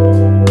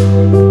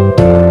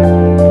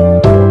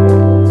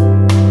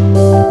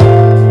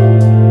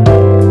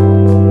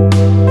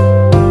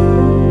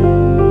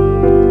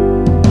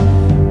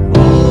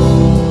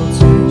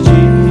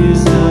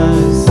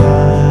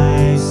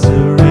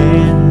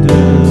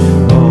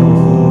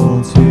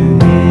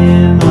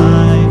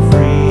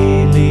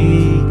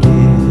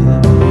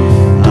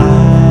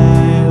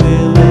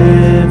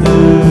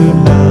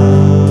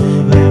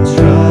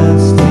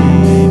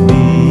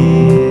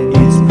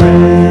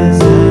 Presence.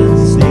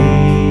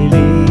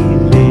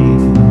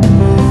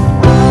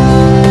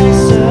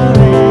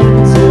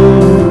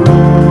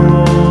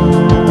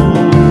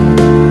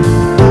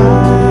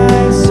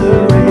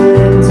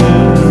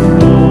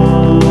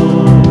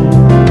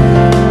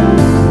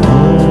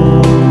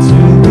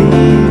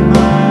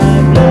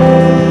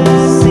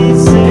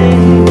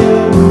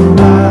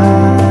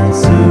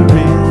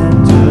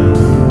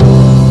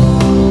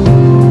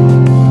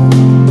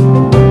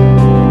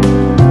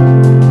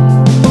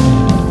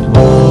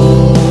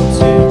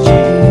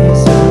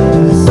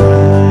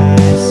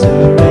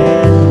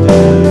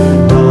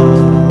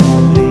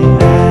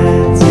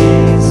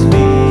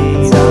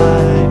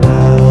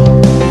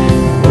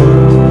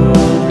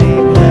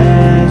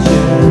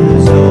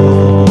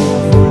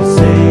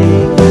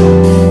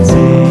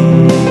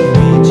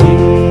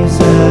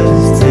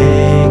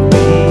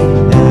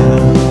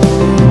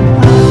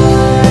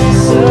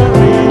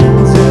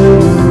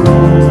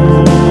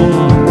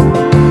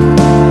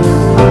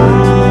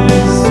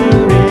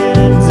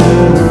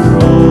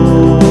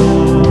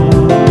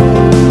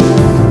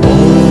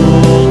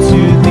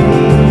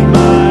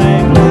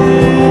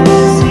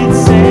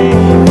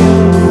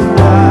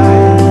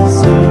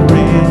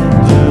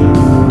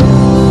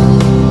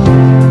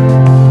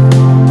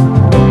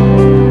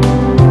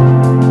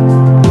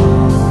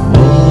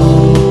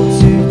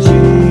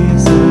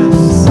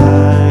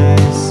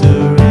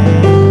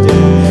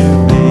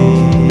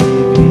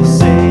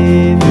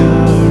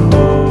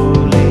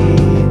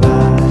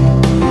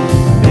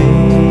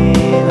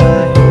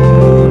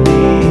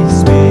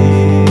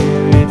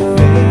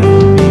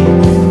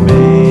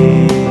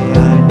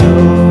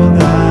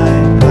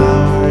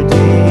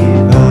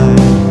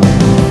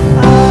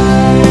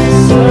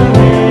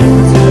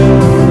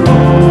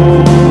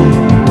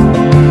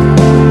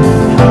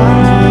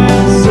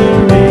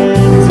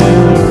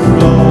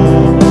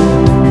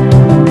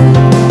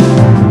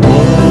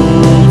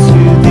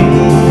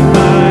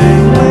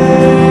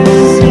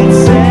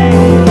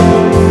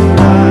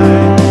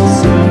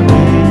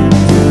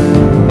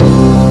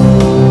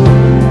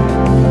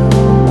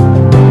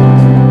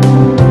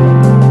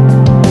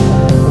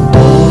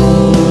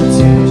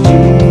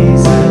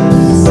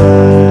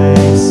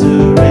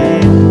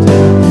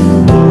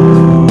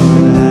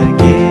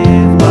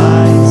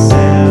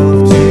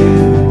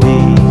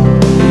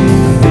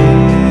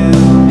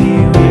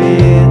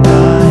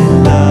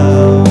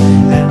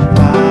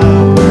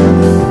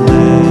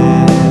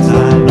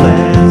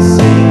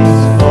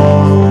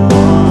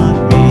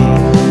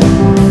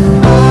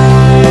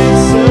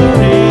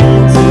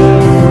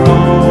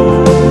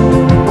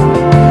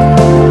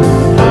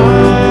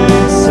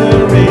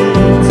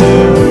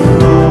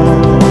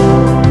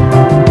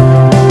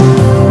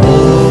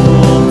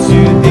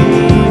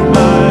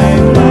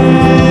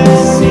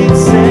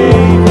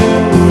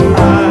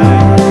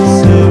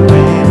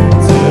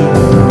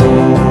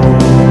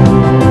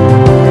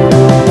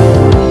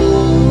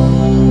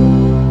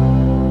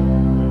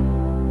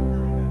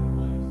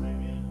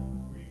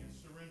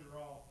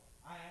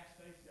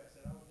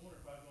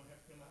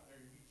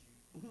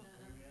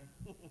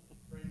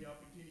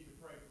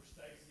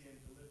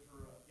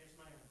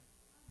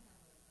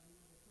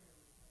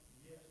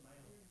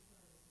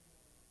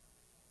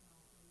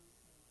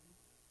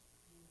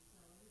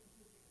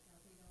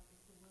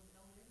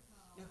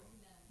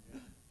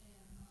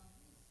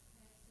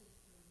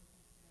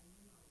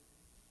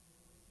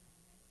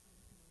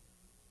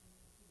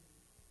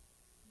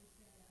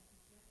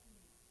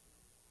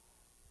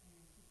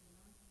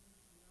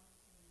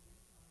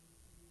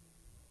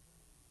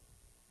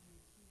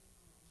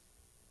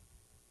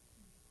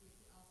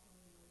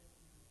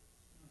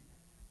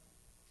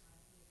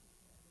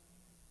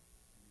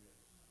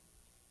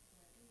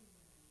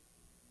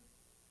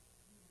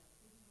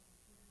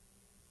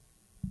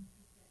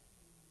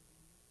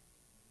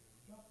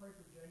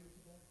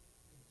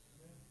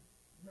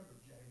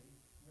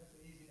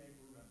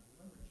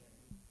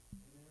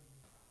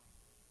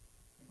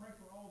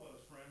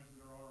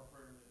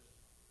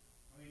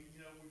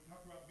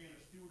 talked about being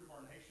a steward of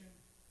our nation.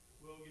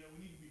 Well, we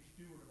need to be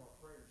steward of our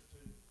prayers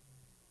too.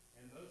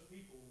 And those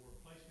people were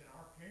placed in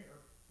our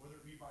care,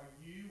 whether it be by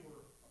you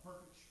or a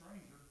perfect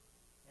stranger.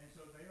 And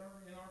so they are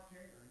in our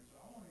care. And so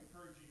I want to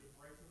encourage you to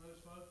pray for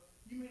those folks.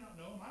 You may not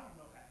know them. I don't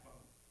know half of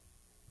them.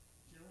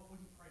 But you know what?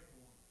 We can pray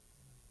for them.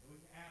 And we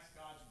can ask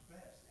God's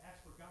best. Ask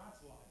for God's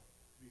life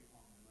to be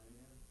upon them.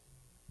 Amen.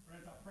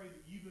 Friends, I pray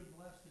that you've been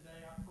blessed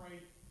today. I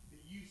pray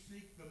that you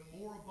seek the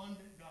more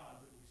abundant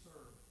God that we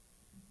serve.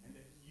 And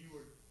that you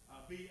would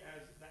be,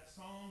 as that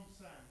song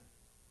sang,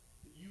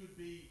 that you would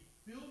be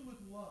filled with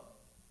love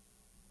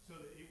so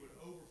that it would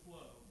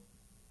overflow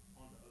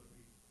onto other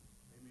people.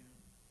 Amen.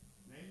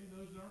 Namely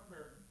those in our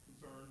prayer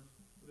concerns,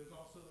 but there's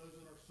also those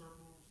in our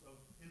circles of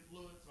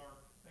influence,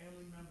 our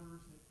family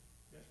members that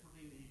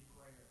desperately need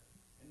prayer.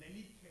 And they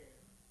need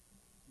care.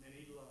 And they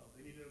need love.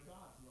 They need to know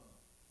God's love.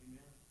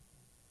 Amen.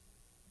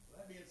 With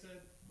that being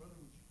said, brother,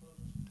 would you close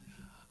us?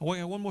 Oh,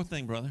 wait, one more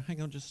thing, brother.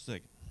 Hang on just a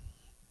second.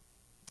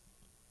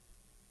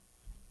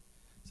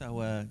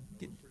 So,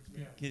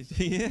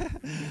 yeah,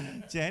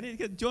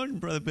 Janet, join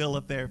Brother Bill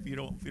up there if you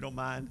don't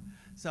mind.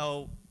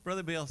 So,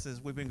 Brother Bill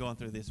says we've been going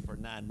through this for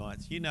 9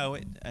 months. You know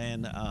it,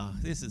 and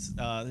this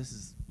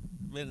has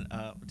been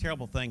a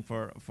terrible thing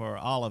for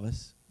all of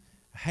us.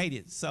 I hate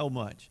it so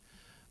much.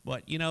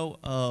 But a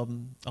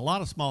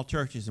lot of small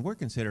churches, and we're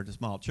considered a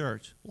small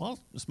church. A lot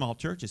of small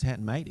churches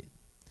hadn't made it,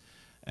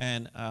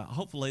 and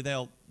hopefully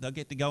they'll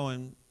get to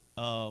going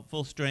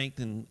full strength,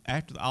 and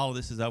after all of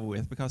this is over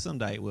with, because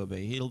someday it will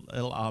be.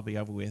 It'll all be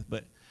over with.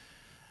 But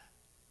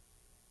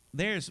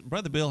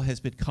Brother Bill has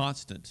been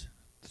constant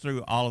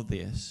through all of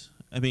this.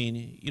 I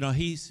mean,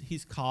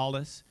 he's called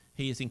us.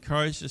 He has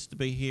encouraged us to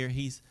be here.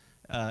 He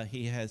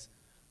has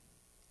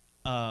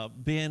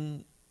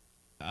been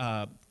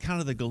kind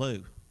of the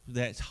glue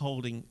that's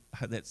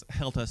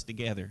held us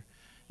together.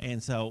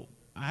 And so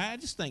I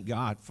just thank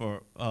God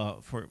for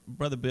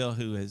Brother Bill,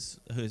 who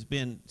has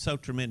been so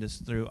tremendous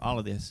through all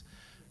of this.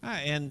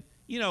 And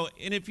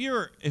if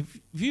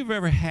you've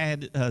ever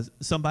had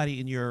somebody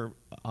in your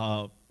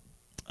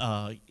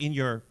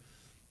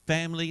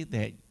family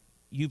that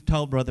you've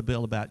told Brother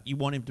Bill about, you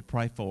want him to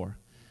pray for,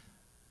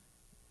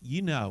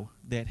 you know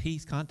that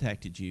he's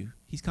contacted you.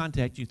 He's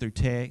contacted you through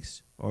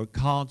text or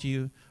called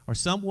you or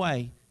some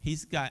way.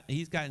 He's got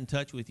in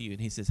touch with you, and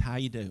he says, "How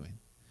you doing?"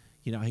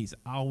 He's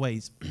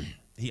always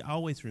he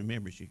always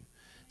remembers you.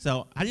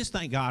 So I just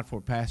thank God for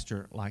a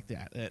pastor like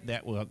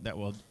that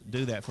will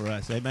do that for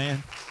us.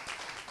 Amen.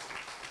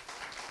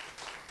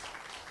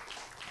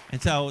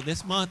 And so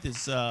this month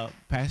is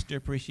Pastor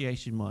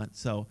Appreciation Month.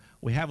 So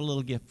we have a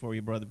little gift for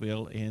you, Brother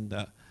Bill, and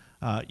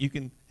you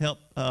can help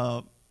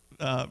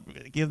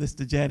give this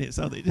to Janet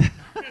so that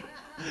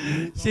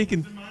she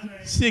can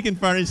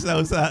furnish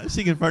those.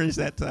 She can furnish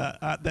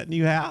that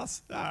new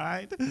house. All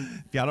right.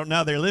 If y'all don't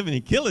know, they're living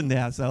in Killen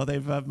now, so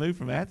they've moved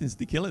from Athens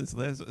to Killen. So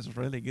that's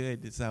really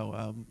good. So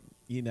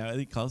I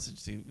think closer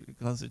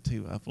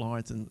to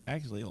Florence, and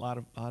actually a lot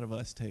of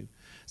us too.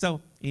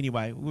 So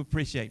anyway, we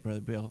appreciate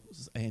Brother Bill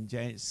and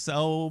Janet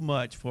so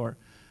much for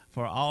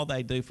all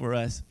they do for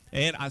us.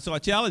 And so I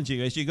challenge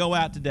you, as you go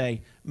out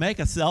today, make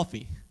a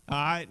selfie. All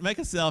right, make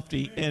a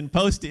selfie and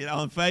post it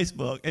on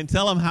Facebook and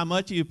tell them how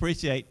much you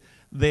appreciate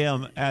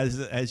them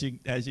as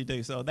you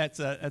do. So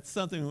that's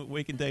something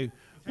we can do.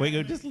 We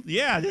can just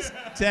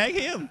tag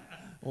him.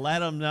 Let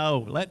them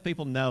know. Let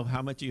people know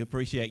how much you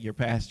appreciate your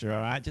pastor.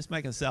 All right, just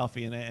make a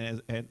selfie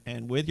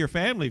and with your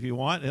family if you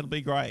want. It'll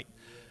be great.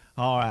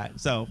 All right.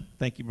 So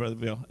thank you, Brother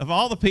Bill. Of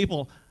all the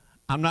people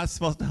I'm not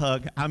supposed to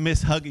hug, I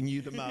miss hugging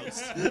you the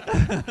most.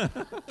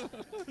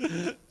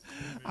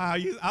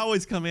 I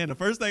always come in. The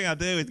first thing I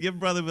do is give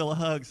Brother Bill a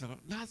hug. So I'm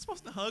not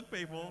supposed to hug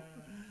people.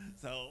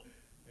 So,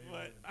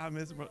 but I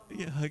miss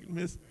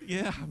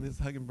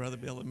hugging Brother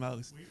Bill the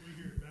most. We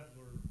hear that's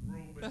our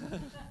rule.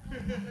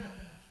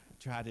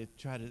 Try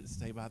to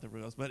stay by the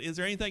rules. But is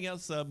there anything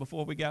else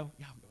before we go?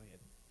 Yeah, go ahead.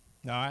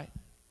 All right.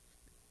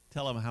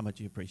 Tell them how much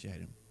you appreciate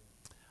him.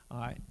 All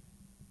right.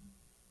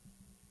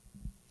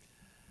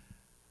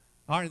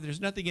 All right, if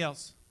there's nothing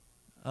else,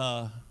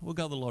 we'll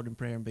go to the Lord in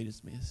prayer and be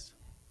dismissed.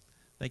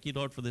 Thank you,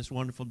 Lord, for this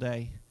wonderful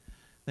day.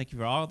 Thank you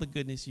for all the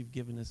goodness you've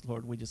given us,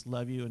 Lord. We just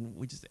love you, and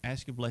we just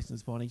ask your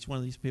blessings upon each one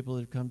of these people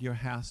that have come to your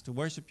house to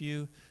worship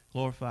you,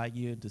 glorify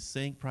you, and to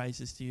sing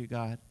praises to you,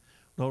 God.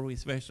 Lord, we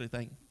especially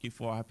thank you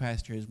for our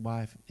pastor, his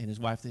wife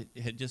that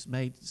had just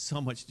made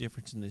so much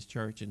difference in this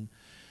church and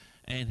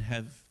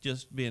have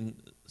just been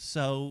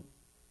so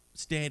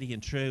steady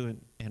and true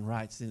and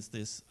right since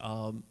this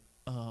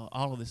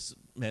all of this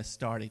mess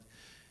started.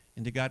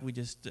 And to God, we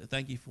just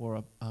thank you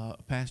for a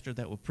pastor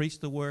that will preach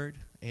the word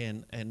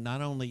and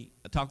not only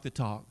talk the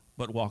talk,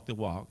 but walk the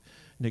walk.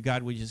 And to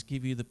God, we just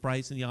give you the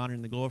praise and the honor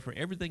and the glory for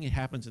everything that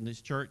happens in this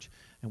church.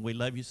 And we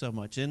love you so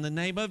much. In the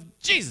name of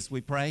Jesus,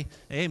 we pray.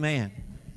 Amen.